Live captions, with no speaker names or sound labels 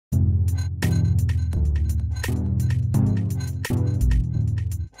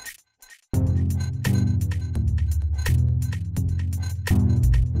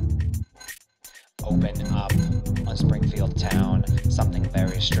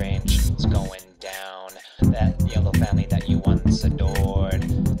strange is going down. That yellow family that you once adored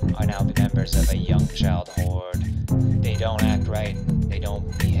are now members of a young child horde. They don't act right, they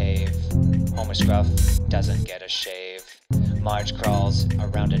don't behave. Homer Scruff doesn't get a shave. Marge crawls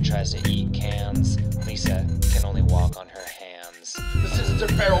around and tries to eat cans. Lisa can only walk on her hands. This isn't their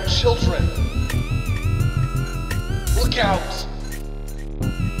feral children! Look out!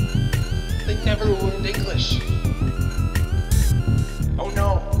 They never learned English. Oh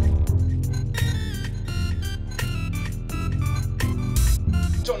no!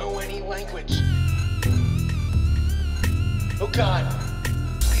 Don't know any language. Oh God,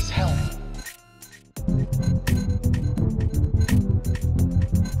 please help.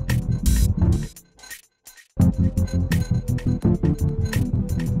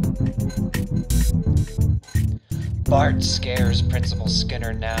 Bart scares Principal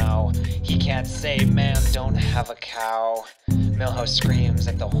Skinner now. He can't say, man, don't have a cow. Milhouse screams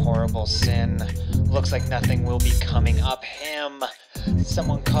at the horrible sin. Looks like nothing will be coming up him.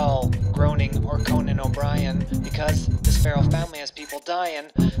 Someone call Groaning or Conan O'Brien, because this feral family has people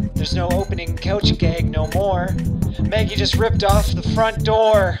dying. There's no opening couch gag no more. Maggie just ripped off the front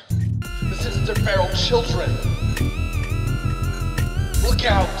door. This isn't their feral children. Look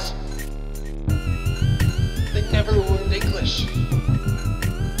out! They never learned English.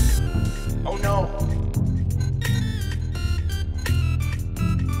 Oh no!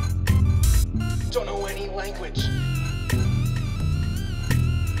 Don't know any language.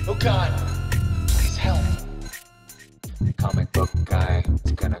 Oh God, please help. Comic book guy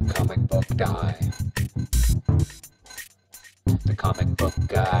is gonna comic book die. The comic book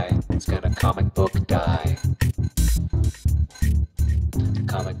guy is gonna comic book die. The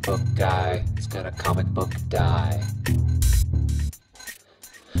comic book guy is gonna comic book die.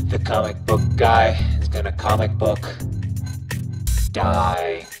 The comic book guy is gonna comic book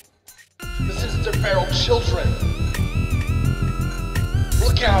die. This isn't their feral children.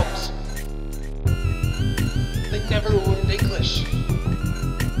 Look out! They never learned English.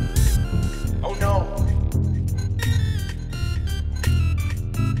 Oh no!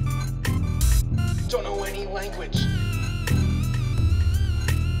 Don't know any language.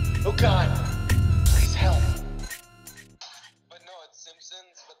 Oh God, please help. But no, it's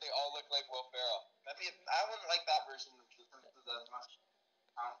Simpsons, but they all look like Will Ferrell. I wouldn't like that version of the Simpsons as much.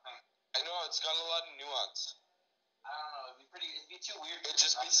 I don't think. I know, it's got a lot of nuance. I don't know, it'd be too weird. It'd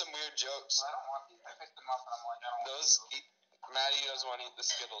just be some weird jokes. Well, I don't want these. I picked them up and I'm like, I don't want those. Maddie doesn't want to eat the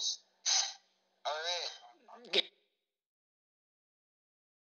Skittles. Alright.